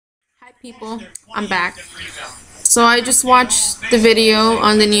People, I'm back. So I just watched the video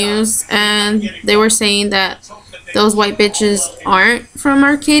on the news and they were saying that those white bitches aren't from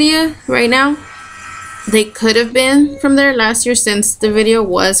Arcadia right now. They could have been from there last year since the video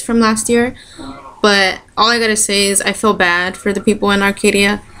was from last year. But all I gotta say is I feel bad for the people in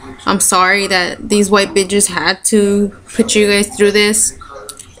Arcadia. I'm sorry that these white bitches had to put you guys through this.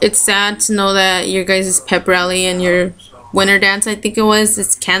 It's sad to know that your guys' pep rally and your winter dance, I think it was,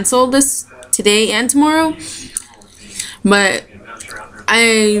 it's canceled today and tomorrow. But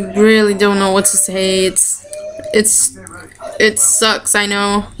I really don't know what to say. It sucks. I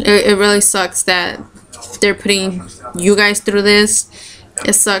know it really sucks that they're putting you guys through this.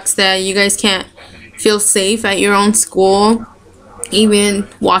 It sucks that you guys can't feel safe at your own school, even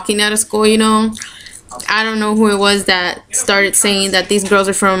walking out of school, you know. I don't know who it was that started saying that these girls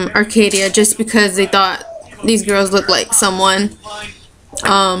are from Arcadia just because they thought these girls look like someone.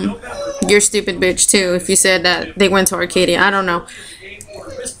 You're stupid bitch too if you said that they went to Arcadia. I don't know.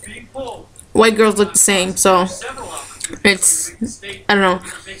 White girls look the same, so I don't know.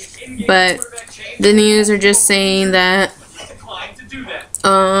 But the news are just saying that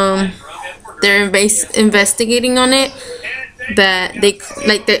they're investigating on it. That they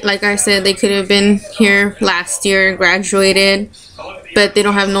like I said, they could have been here last year, graduated, but they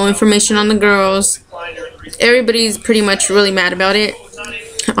don't have no information on the girls. Everybody's pretty much really mad about it.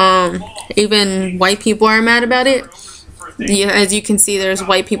 Even white people are mad about it. Yeah, as you can see, there's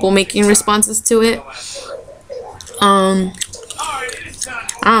white people making responses to it. I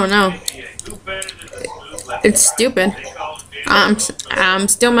don't know. It's stupid. I'm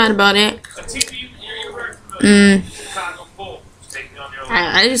still mad about it.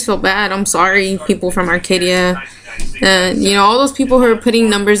 I just feel bad. I'm sorry, people from Arcadia. You know, all those people who are putting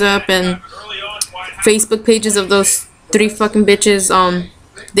numbers up and Facebook pages of those 3 fucking bitches,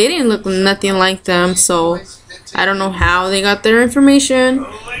 they didn't look nothing like them, so I don't know how they got their information.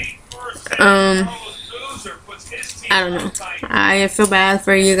 I don't know. I feel bad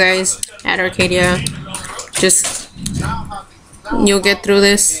for you guys at Arcadia. Just, you'll get through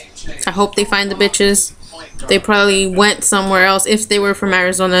this. I hope they find the bitches. They probably went somewhere else. If they were from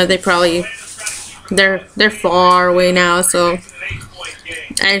Arizona, they're far away now, so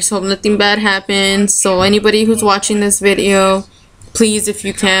I just hope nothing bad happens. So anybody who's watching this video, please, if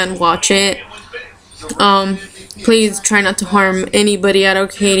you can, watch it. Please try not to harm anybody at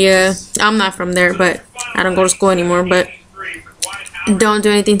Arcadia. I'm not from there, but I don't go to school anymore, but don't do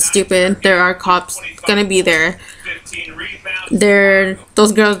anything stupid. There are cops gonna be there.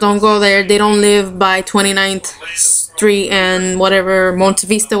 Those girls don't go there. They don't live by 29th Street and whatever, Monte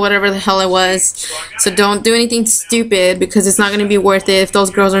Vista, whatever the hell it was. So don't do anything stupid because it's not going to be worth it if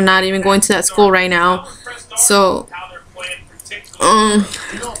those girls are not even going to that school right now. So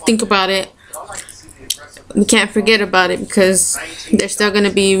think about it. We can't forget about it because there's still going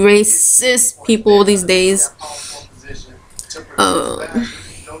to be racist people these days. I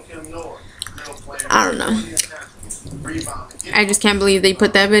don't know. I just can't believe they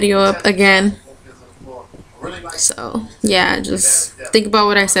put that video up again. So, yeah, just think about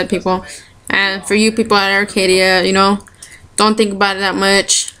what I said, people. And for you people at Arcadia, you know, don't think about it that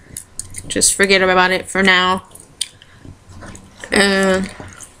much. Just forget about it for now. And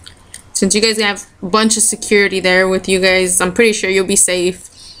since you guys have a bunch of security there with you guys, I'm pretty sure you'll be safe.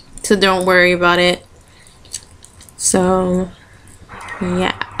 So don't worry about it. So,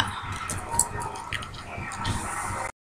 yeah.